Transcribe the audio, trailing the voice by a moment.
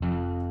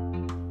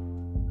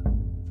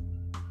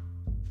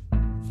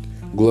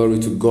Glory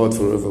to God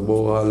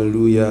forevermore.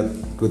 Hallelujah.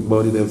 Good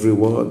morning,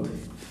 everyone.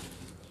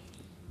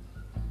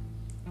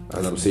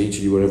 And I'm saying to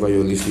you, wherever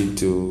you're listening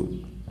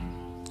to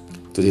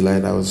the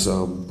Lighthouse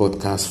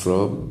podcast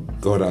from,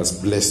 God has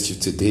blessed you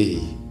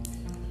today.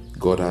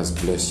 God has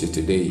blessed you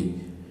today.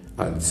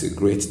 And it's a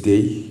great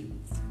day.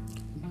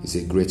 It's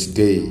a great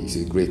day. It's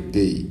a great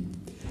day.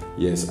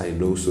 Yes, I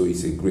know so.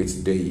 It's a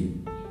great day.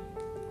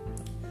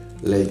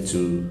 Learn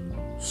to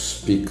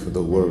speak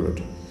the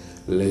word.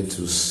 Learn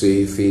to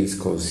say things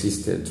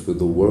consistent with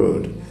the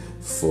word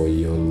for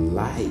your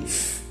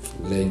life.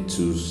 Learn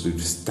to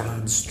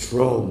stand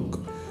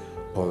strong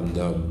on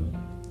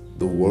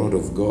the word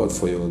of God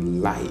for your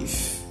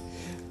life.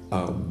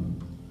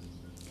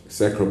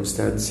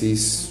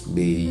 Circumstances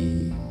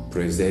may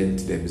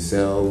present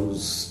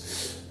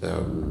themselves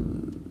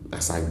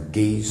as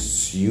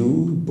against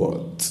you,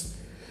 but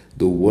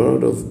the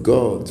word of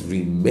God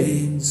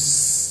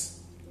remains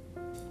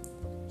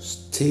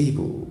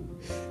stable.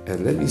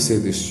 And let me say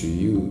this to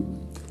you,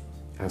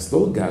 as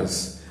long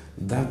as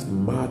that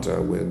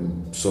matter,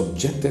 when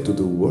subjected to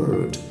the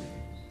word,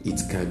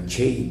 it can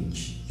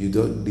change. You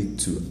don't need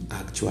to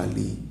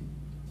actually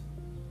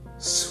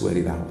sweat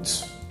it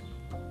out.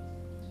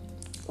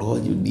 All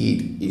you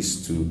need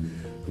is to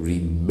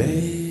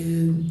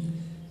remain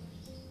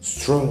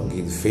strong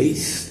in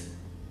faith,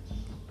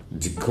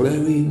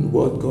 declaring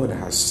what God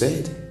has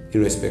said,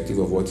 irrespective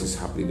of what is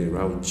happening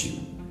around you.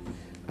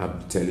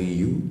 I'm telling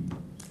you,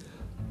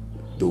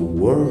 the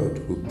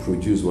word will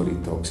produce what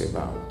it talks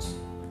about,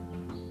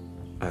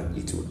 and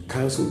it will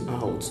cancel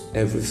out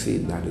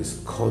everything that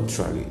is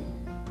contrary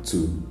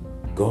to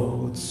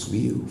God's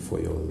will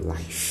for your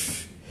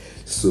life.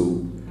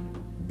 So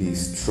be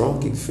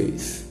strong in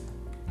faith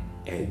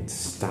and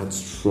stand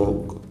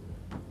strong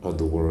on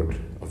the word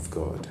of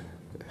God.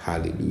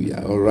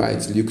 Hallelujah. All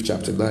right, Luke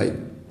chapter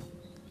 9.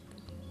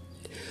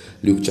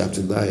 Luke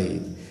chapter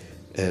 9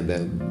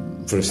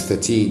 and verse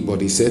 13.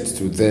 But he said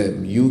to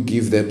them, "You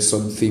give them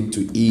something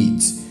to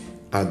eat."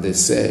 And they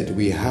said,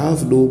 "We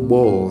have no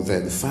more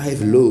than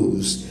 5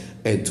 loaves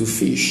and 2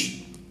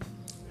 fish,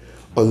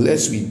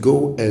 unless we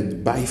go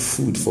and buy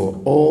food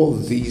for all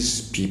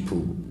these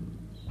people."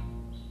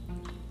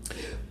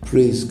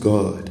 Praise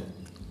God.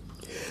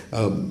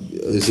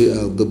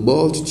 The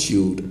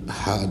multitude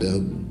had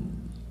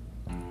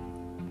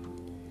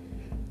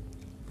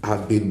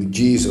been with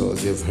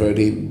Jesus. They've heard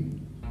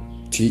him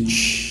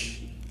teach,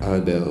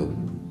 and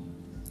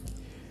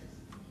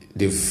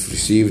they've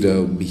received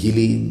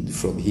healing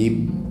from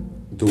him,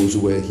 those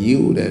who were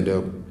healed,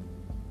 and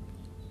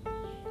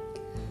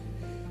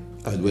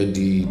when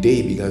the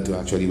day began to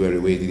actually wear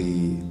away,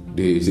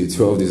 the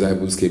 12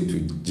 disciples came to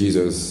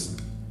Jesus,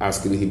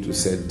 asking him to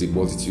send the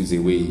multitudes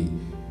away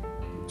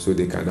so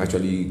they can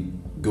actually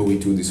go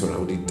into the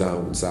surrounding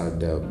towns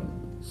and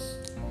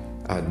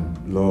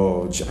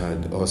lodge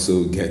and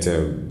also get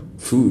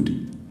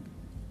food.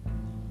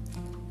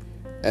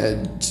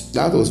 And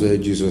that was where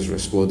Jesus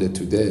responded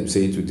to them,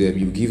 saying to them,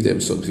 "You give them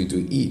something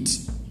to eat."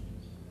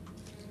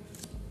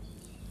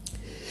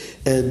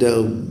 And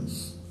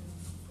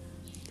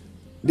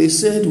they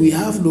said, "We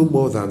have no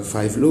more than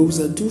 5 loaves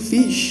and 2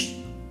 fish,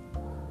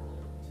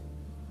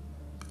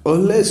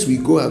 unless we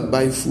go and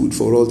buy food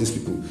for all these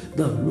people."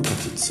 Now look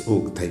at it.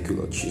 Oh, thank you,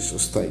 Lord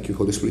Jesus. Thank you,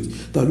 Holy Spirit.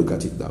 Now look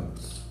at it now.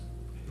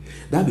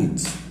 That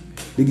means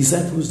the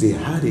disciples, they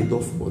had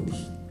enough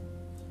money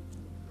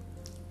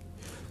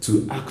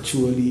to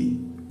actually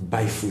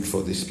buy food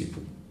for these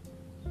people.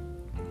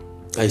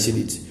 I seen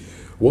it.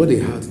 What they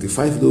had, the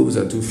 5 loaves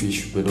and 2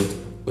 fish were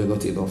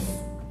not enough.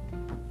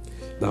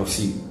 Now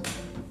see,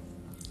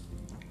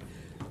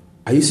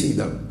 are you seeing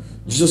now?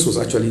 Jesus was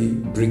actually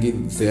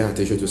bringing their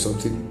attention to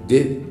something.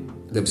 They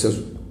themselves,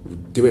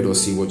 they were not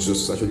seeing what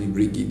Jesus was actually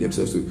bringing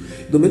themselves to.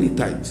 Many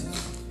times,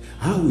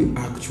 how we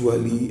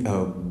actually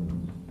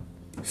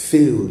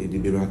fail in the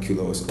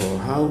miraculous, or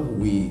how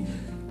we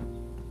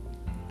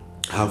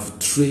have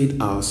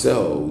trained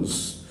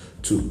ourselves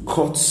to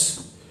cut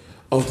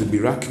off the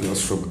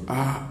miraculous from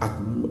our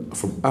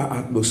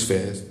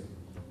atmosphere,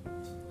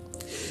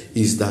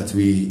 is that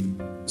we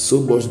so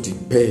much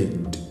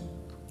depend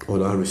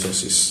on our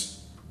resources.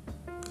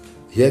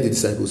 Here the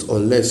disciples,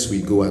 "Unless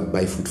we go and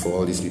buy food for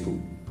all these people."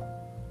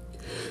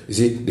 You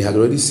see, they had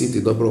already seen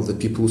the number of the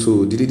people,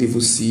 so they didn't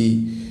even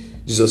see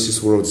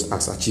Jesus' words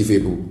as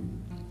achievable.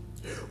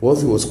 One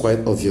thing was quite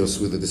obvious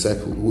with the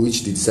disciples,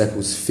 which the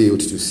disciples failed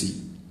to see.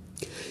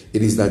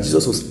 It is that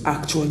Jesus was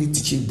actually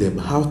teaching them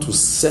how to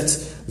set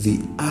the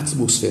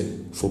atmosphere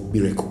for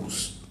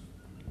miracles.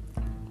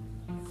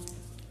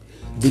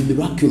 The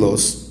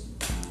miraculous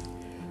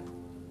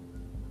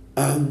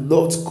are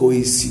not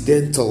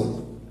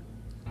coincidental.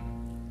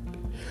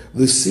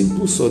 The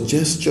simple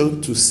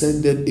suggestion to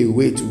send them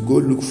away to go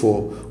look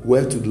for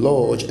where to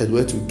lodge and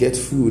where to get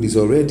food is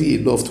already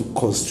enough to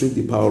constrain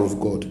the power of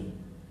God.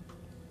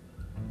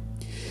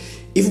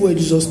 Even when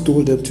Jesus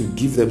told them to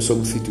give them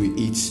something to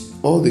eat,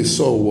 all they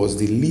saw was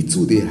the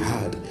little they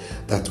had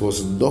that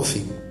was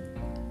nothing.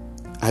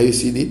 Are you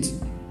seeing it?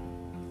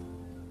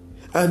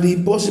 And the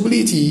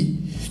impossibility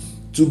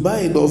to to buy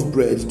enough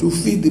bread to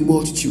feed the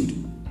multitude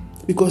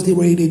because they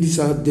were in a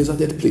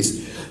deserted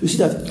place. You see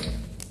that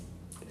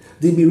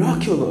the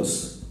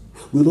miraculous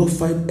will not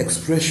find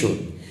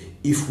expression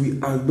if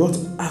we are not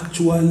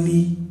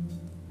actually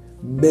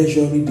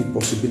measuring the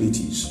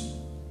possibilities.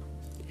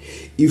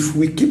 If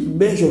we keep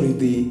measuring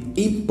the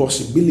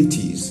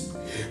impossibilities,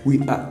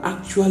 we are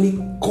actually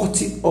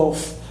cutting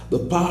off the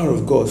power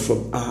of God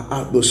from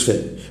our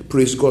atmosphere.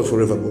 Praise God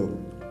forevermore.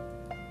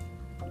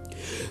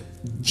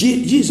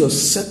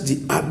 Jesus set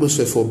the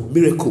atmosphere for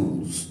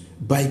miracles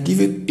by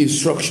giving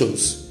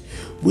instructions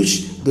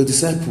which the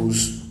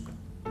disciples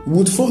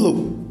would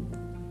follow.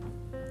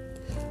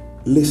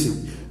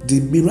 Listen, the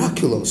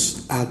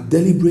miraculous are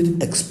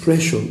deliberate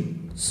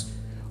expressions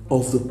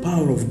of the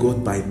power of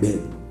God by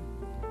men.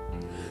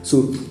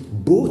 So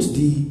both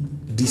the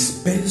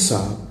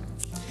dispenser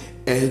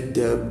and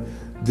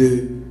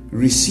the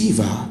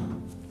receiver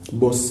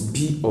must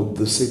be on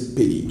the same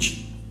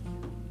page.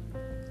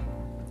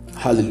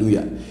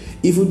 Hallelujah.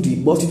 Even the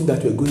multitude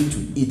that we're going to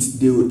eat,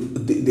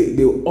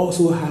 they will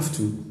also have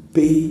to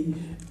pay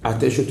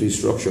attention to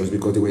instructions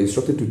because they were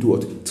instructed to do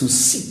what? To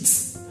sit.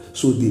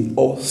 So they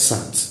all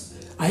sat.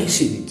 I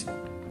see it.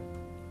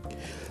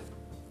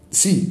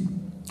 See,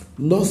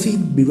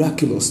 nothing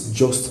miraculous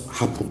just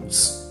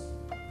happens.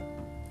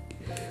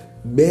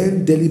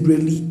 Men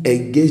deliberately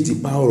engage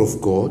the power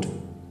of God,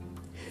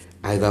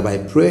 either by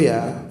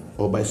prayer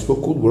or by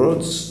spoken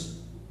words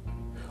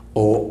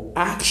or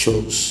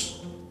actions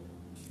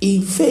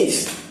in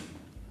faith.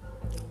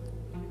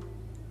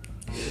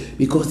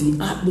 Because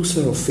the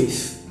atmosphere of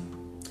faith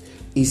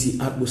is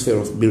the atmosphere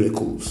of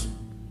miracles.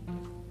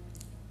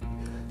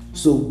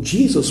 So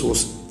Jesus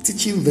was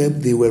teaching them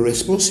they were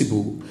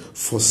responsible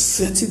for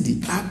setting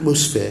the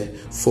atmosphere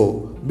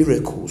for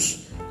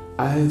miracles,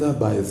 either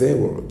by their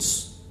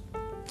words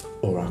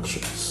or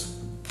actions.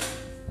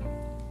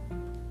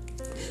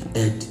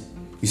 And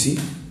you see,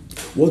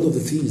 one of the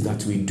things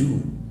that we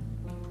do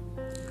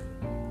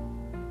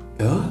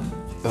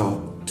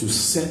to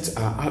set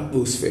our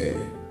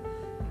atmosphere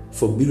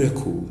for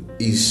miracle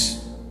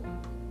is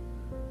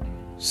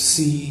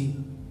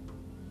seeing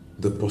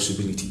the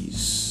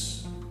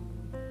possibilities,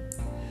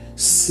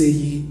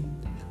 saying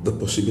the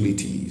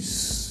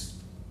possibilities,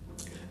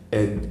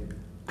 and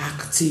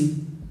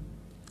acting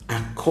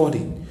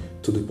according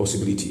to the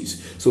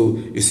possibilities. So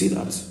you see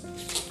that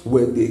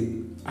when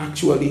they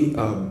actually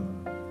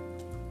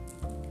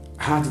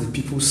had the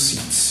people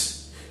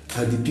sit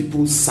and the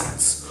people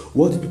sat,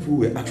 what the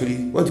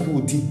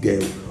people did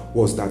there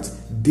was that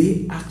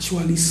they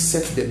actually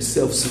set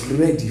themselves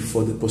ready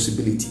for the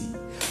possibility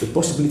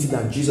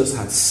that Jesus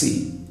had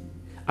seen.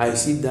 I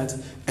see that,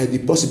 and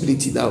the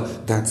possibility now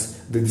that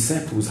the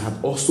disciples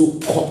had also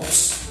caught.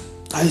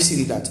 I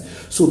see that.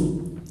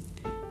 So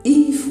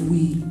if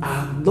we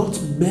are not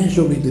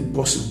measuring the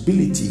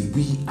possibility,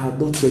 we are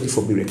not ready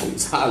for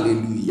miracles.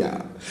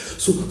 Hallelujah.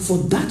 So for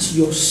that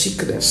your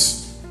sickness,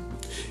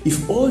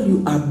 if all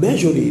you are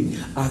measuring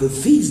are the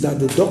things that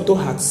the doctor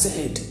had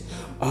said,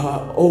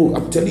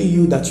 I'm telling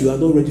you that you are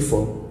not ready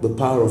for the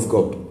power of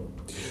God.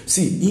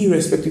 See,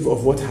 irrespective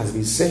of what has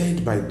been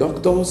said by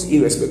doctors,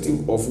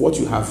 irrespective of what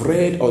you have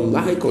read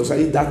online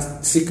concerning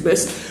that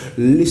sickness,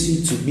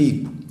 listen to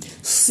me.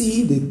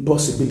 See the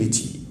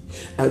possibility.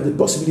 And the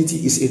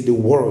possibility is in the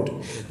word.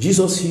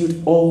 Jesus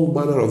healed all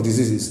manner of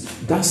diseases.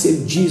 That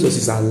same Jesus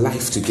is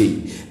alive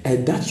today.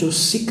 And that your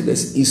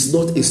sickness is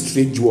not a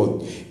strange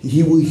one.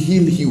 He will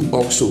heal you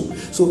also.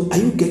 So are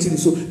you getting it?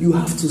 So you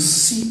have to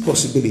see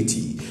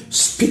possibility,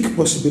 speak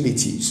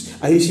possibilities.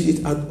 Are you seeing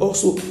it? And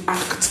also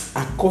act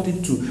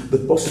according to the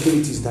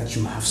possibilities that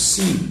you have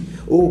seen.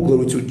 Oh,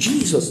 glory to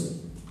Jesus.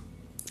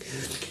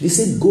 The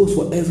same goes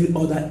for every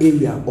other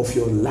area of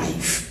your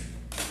life.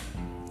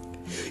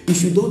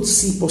 If you don't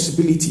see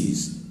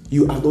possibilities,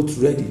 you are not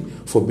ready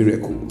for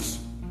miracles.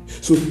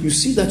 So you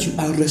see that you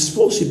are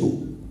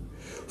responsible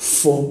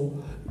for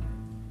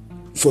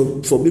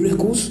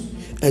miracles,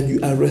 and you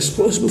are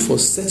responsible for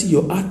setting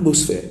your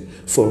atmosphere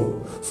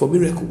for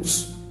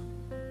miracles.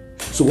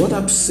 So what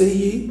I'm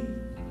saying,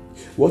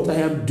 what I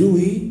am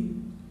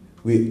doing,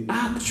 will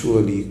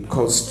actually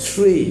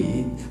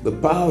constrain the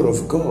power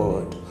of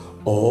God,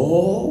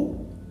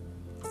 or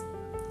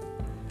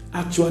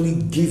actually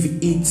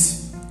give it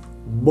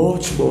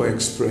much more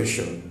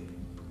expression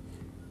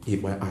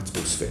in my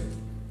atmosphere.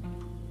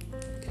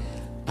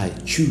 I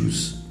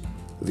choose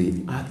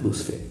the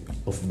atmosphere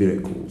of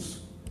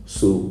miracles.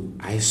 So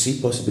I see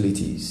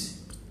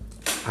possibilities,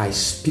 I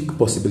speak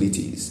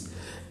possibilities,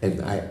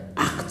 and I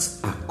act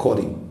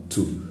according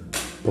to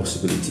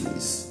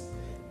possibilities.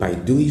 By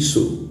doing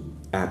so,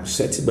 I'm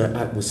setting my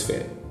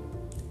atmosphere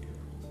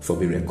for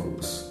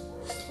miracles.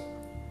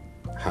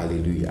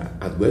 Hallelujah.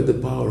 And when the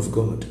power of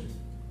God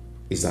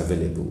is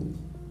available,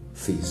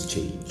 things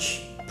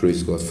change.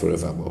 Praise God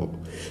forevermore.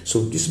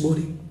 So this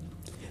morning,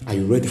 are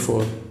you ready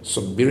for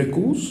some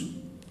miracles?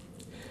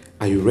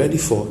 Are you ready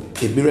for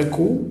a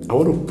miracle? I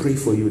want to pray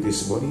for you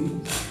this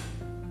morning.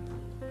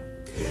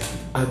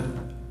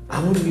 And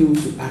I want you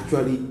to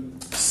actually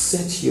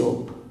set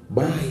your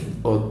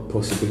mind on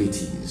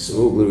possibilities.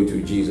 Oh, glory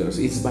to Jesus.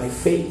 It's by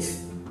faith.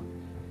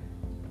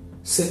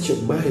 Set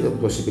your mind on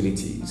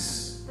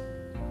possibilities.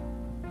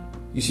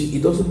 You see,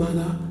 it doesn't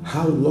matter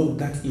how long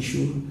that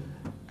issue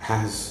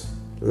has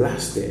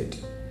lasted.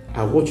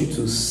 I want you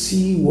to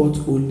see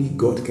what only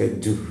God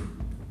can do.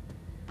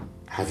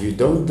 Have you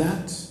done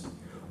that?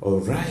 All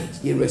right,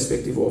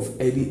 irrespective of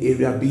any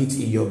area, be it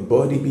in your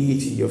body, be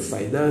it in your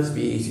finance,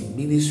 be it in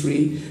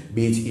ministry,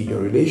 be it in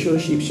your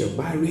relationships, your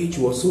marriage,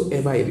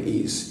 whatsoever it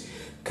is,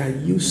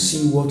 can you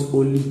see what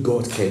only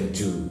God can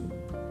do?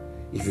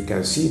 If you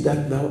can see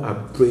that now,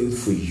 I'm praying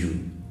for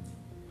you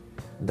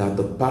that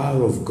the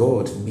power of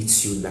God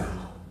meets you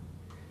now,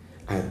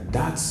 and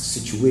that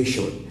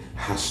situation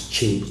has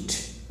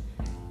changed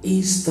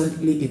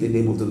instantly in the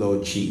name of the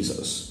Lord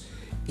Jesus.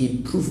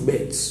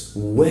 Improvements,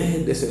 where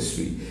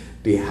necessary,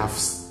 they have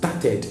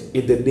started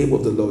in the name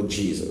of the Lord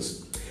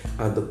Jesus.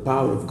 And the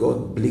power of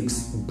God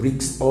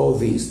brings all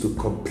this to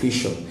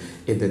completion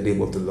in the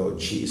name of the Lord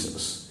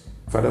Jesus.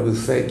 Father, we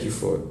thank you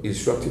for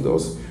instructing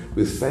us.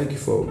 We thank you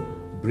for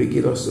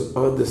bringing us to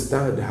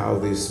understand how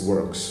this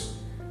works.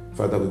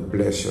 Father, we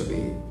bless your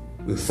name.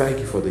 We thank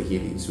you for the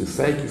healings. We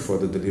thank you for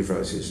the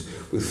deliverances.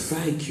 We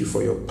thank you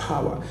for your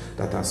power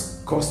that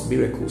has caused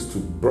miracles to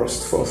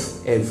burst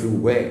forth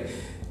everywhere,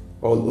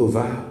 all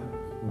over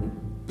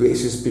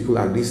places people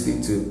are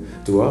listening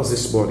to us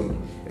this morning.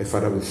 And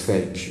Father, we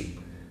thank you.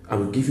 I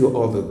will give you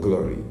all the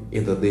glory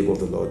in the name of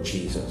the Lord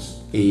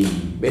Jesus.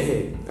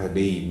 Amen and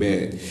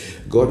amen.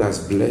 God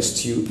has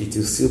blessed you. It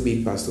will still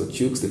be Pastor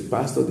Chooks, the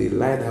pastor of the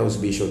Lighthouse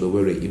Mission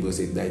Owerri, Imo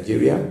State,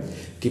 Nigeria.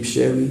 Keep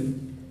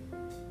sharing,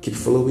 keep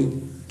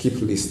following,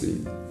 keep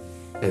listening,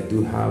 and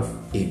do have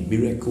a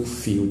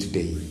miracle-filled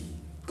day.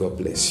 God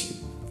bless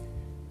you.